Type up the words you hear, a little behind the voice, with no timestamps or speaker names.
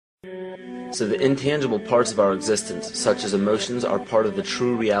So the intangible parts of our existence, such as emotions, are part of the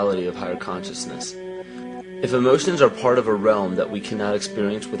true reality of higher consciousness. If emotions are part of a realm that we cannot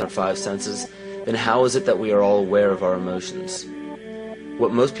experience with our five senses, then how is it that we are all aware of our emotions?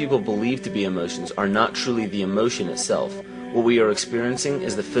 What most people believe to be emotions are not truly the emotion itself. What we are experiencing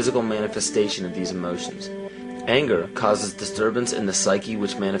is the physical manifestation of these emotions. Anger causes disturbance in the psyche,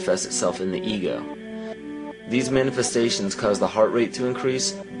 which manifests itself in the ego. These manifestations cause the heart rate to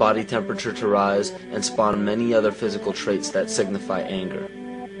increase, body temperature to rise, and spawn many other physical traits that signify anger.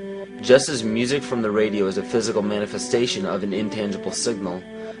 Just as music from the radio is a physical manifestation of an intangible signal,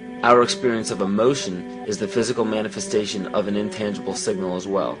 our experience of emotion is the physical manifestation of an intangible signal as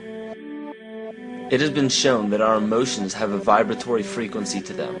well. It has been shown that our emotions have a vibratory frequency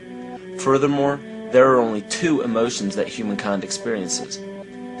to them. Furthermore, there are only two emotions that humankind experiences: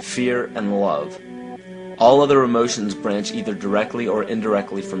 fear and love. All other emotions branch either directly or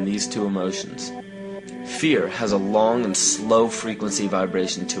indirectly from these two emotions. Fear has a long and slow frequency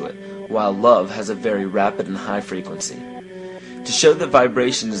vibration to it, while love has a very rapid and high frequency. To show that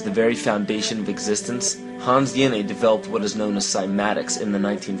vibration is the very foundation of existence, Hans Jenny developed what is known as cymatics in the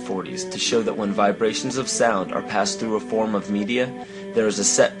 1940s to show that when vibrations of sound are passed through a form of media, there is a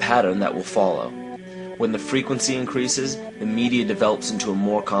set pattern that will follow. When the frequency increases, the media develops into a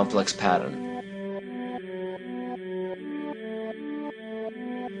more complex pattern.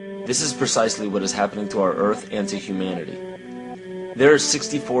 This is precisely what is happening to our Earth and to humanity. There are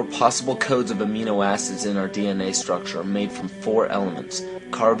 64 possible codes of amino acids in our DNA structure made from 4 elements: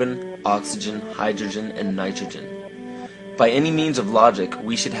 carbon, oxygen, hydrogen, and nitrogen. By any means of logic,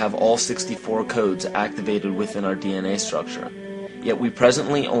 we should have all 64 codes activated within our DNA structure. Yet we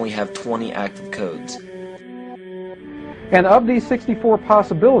presently only have 20 active codes. And of these 64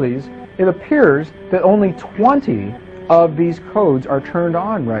 possibilities, it appears that only 20 of these codes are turned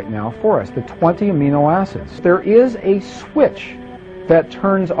on right now for us, the 20 amino acids. There is a switch that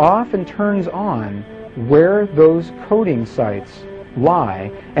turns off and turns on where those coding sites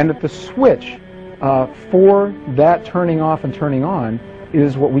lie, and that the switch for that turning off and turning on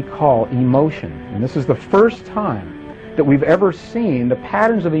is what we call emotion. And this is the first time that we've ever seen the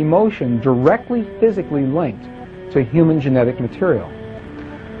patterns of emotion directly physically linked to human genetic material.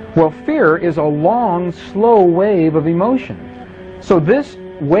 Well, fear is a long, slow wave of emotion. So this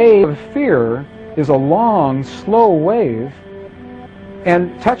wave of fear is a long, slow wave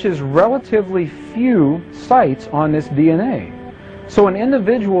and touches relatively few sites on this DNA. So an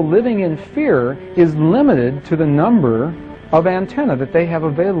individual living in fear is limited to the number of antennae that they have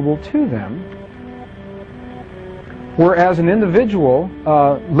available to them, whereas an individual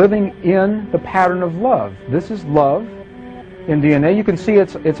living in the pattern of love, this is love in DNA, you can see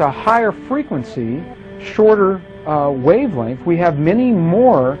it's a higher frequency, shorter wavelength. We have many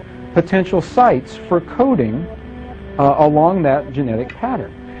more potential sites for coding along that genetic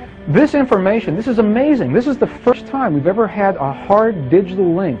pattern. This information, this is amazing. This is the first time we've ever had a hard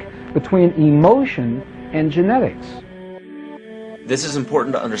digital link between emotion and genetics. This is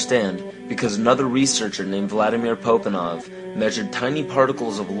important to understand because another researcher named Vladimir Popanov measured tiny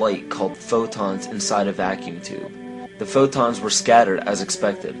particles of light called photons inside a vacuum tube. The photons were scattered as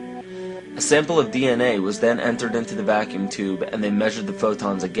expected. A sample of DNA was then entered into the vacuum tube and they measured the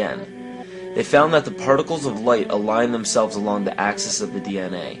photons again. They found that the particles of light aligned themselves along the axis of the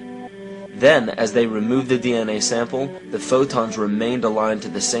DNA. Then, as they removed the DNA sample, the photons remained aligned to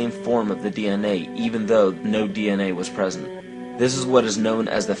the same form of the DNA even though no DNA was present. This is what is known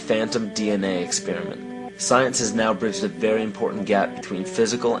as the phantom DNA experiment. Science has now bridged a very important gap between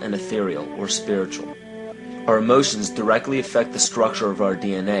physical and ethereal, or spiritual. Our emotions directly affect the structure of our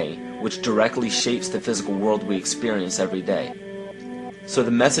DNA, which directly shapes the physical world we experience every day. So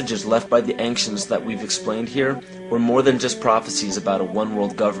the messages left by the ancients that we've explained here were more than just prophecies about a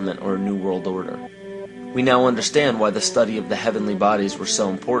one-world government or a new world order. We now understand why the study of the heavenly bodies were so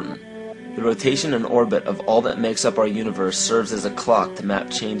important. The rotation and orbit of all that makes up our universe serves as a clock to map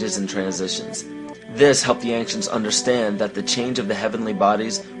changes and transitions. This helped the ancients understand that the change of the heavenly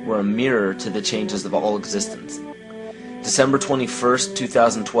bodies were a mirror to the changes of all existence. December 21st,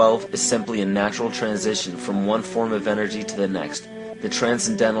 2012 is simply a natural transition from one form of energy to the next, the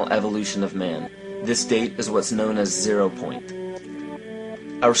transcendental evolution of man. This date is what's known as 0 point.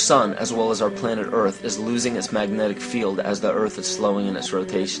 Our sun, as well as our planet Earth, is losing its magnetic field as the Earth is slowing in its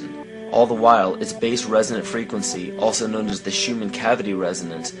rotation. All the while, its base resonant frequency, also known as the Schumann cavity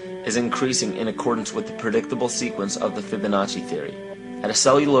resonance, is increasing in accordance with the predictable sequence of the Fibonacci theory. At a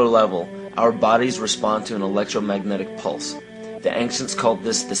cellular level, our bodies respond to an electromagnetic pulse. The ancients called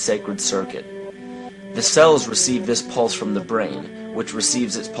this the sacred circuit. The cells receive this pulse from the brain, which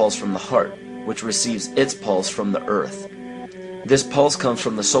receives its pulse from the heart, which receives its pulse from the earth. This pulse comes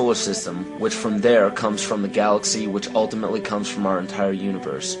from the solar system, which from there comes from the galaxy, which ultimately comes from our entire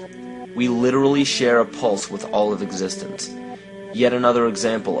universe. We literally share a pulse with all of existence. Yet another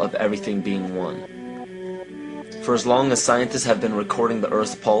example of everything being one. For as long as scientists have been recording the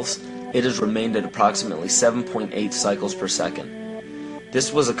Earth's pulse, it has remained at approximately 7.8 cycles per second.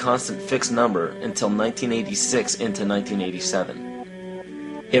 This was a constant fixed number until 1986 into 1987.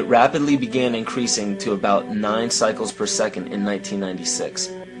 It rapidly began increasing to about 9 cycles per second in 1996.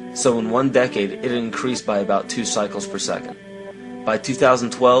 So in one decade, it increased by about 2 cycles per second. By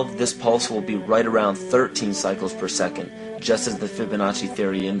 2012, this pulse will be right around 13 cycles per second, just as the Fibonacci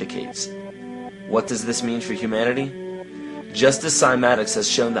theory indicates. What does this mean for humanity? Just as cymatics has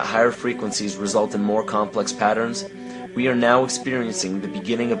shown that higher frequencies result in more complex patterns, we are now experiencing the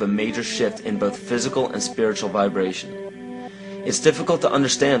beginning of a major shift in both physical and spiritual vibration. It's difficult to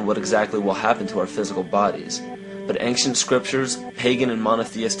understand what exactly will happen to our physical bodies, but ancient scriptures, pagan and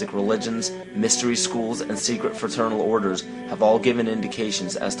monotheistic religions, mystery schools, and secret fraternal orders have all given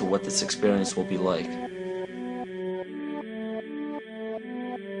indications as to what this experience will be like.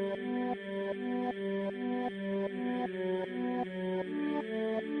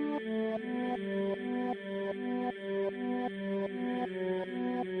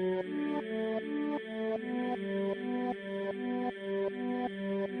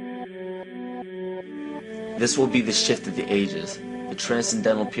 This will be the shift of the ages, the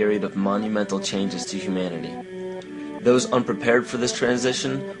transcendental period of monumental changes to humanity. Those unprepared for this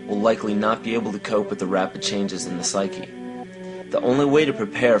transition will likely not be able to cope with the rapid changes in the psyche. The only way to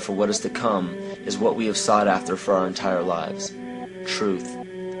prepare for what is to come is what we have sought after for our entire lives: truth.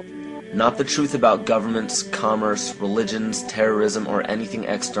 Not the truth about governments, commerce, religions, terrorism, or anything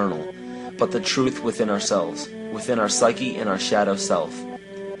external, but the truth within ourselves, within our psyche and our shadow self.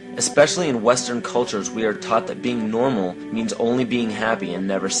 Especially in Western cultures, we are taught that being normal means only being happy and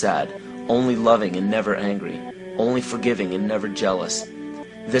never sad, only loving and never angry, only forgiving and never jealous.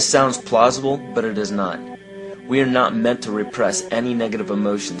 This sounds plausible, but it is not. We are not meant to repress any negative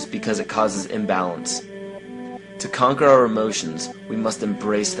emotions because it causes imbalance. To conquer our emotions, we must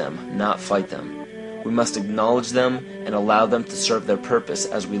embrace them, not fight them. We must acknowledge them and allow them to serve their purpose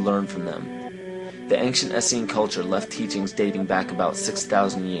as we learn from them. The ancient Essene culture left teachings dating back about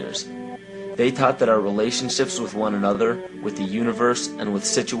 6,000 years. They taught that our relationships with one another, with the universe, and with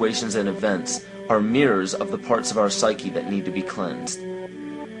situations and events are mirrors of the parts of our psyche that need to be cleansed.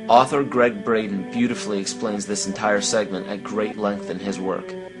 Author Greg Braden beautifully explains this entire segment at great length in his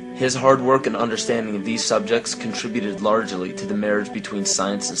work. His hard work and understanding of these subjects contributed largely to the marriage between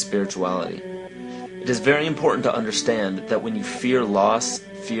science and spirituality. It is very important to understand that when you fear loss,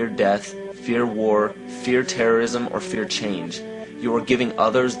 fear death, fear war, fear terrorism, or fear change, you are giving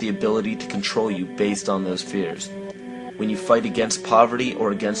others the ability to control you based on those fears. When you fight against poverty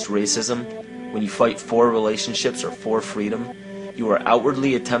or against racism, when you fight for relationships or for freedom, you are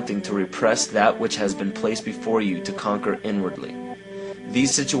outwardly attempting to repress that which has been placed before you to conquer inwardly.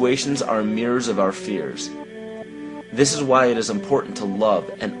 These situations are mirrors of our fears. This is why it is important to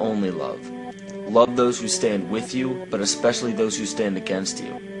love and only love. Love those who stand with you, but especially those who stand against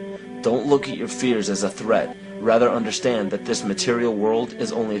you. Don't look at your fears as a threat. Rather understand that this material world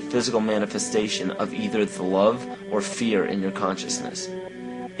is only a physical manifestation of either the love or fear in your consciousness.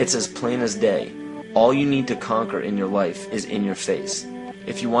 It's as plain as day. All you need to conquer in your life is in your face.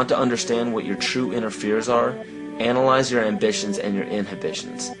 If you want to understand what your true inner fears are, analyze your ambitions and your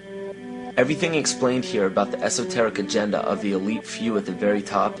inhibitions. Everything explained here about the esoteric agenda of the elite few at the very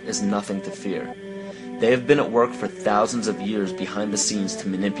top is nothing to fear. They have been at work for thousands of years behind the scenes to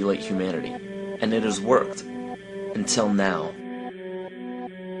manipulate humanity, and it has worked. Until now.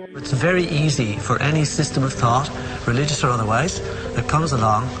 It's very easy for any system of thought, religious or otherwise, that comes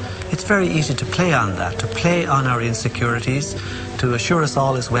along. It's very easy to play on that, to play on our insecurities, to assure us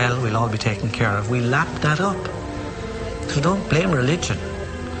all is well, we'll all be taken care of. We lap that up. So don't blame religion.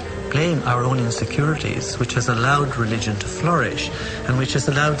 Blame our own insecurities, which has allowed religion to flourish, and which has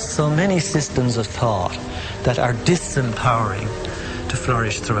allowed so many systems of thought that are disempowering to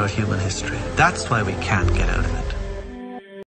flourish throughout human history. That's why we can't get out of it.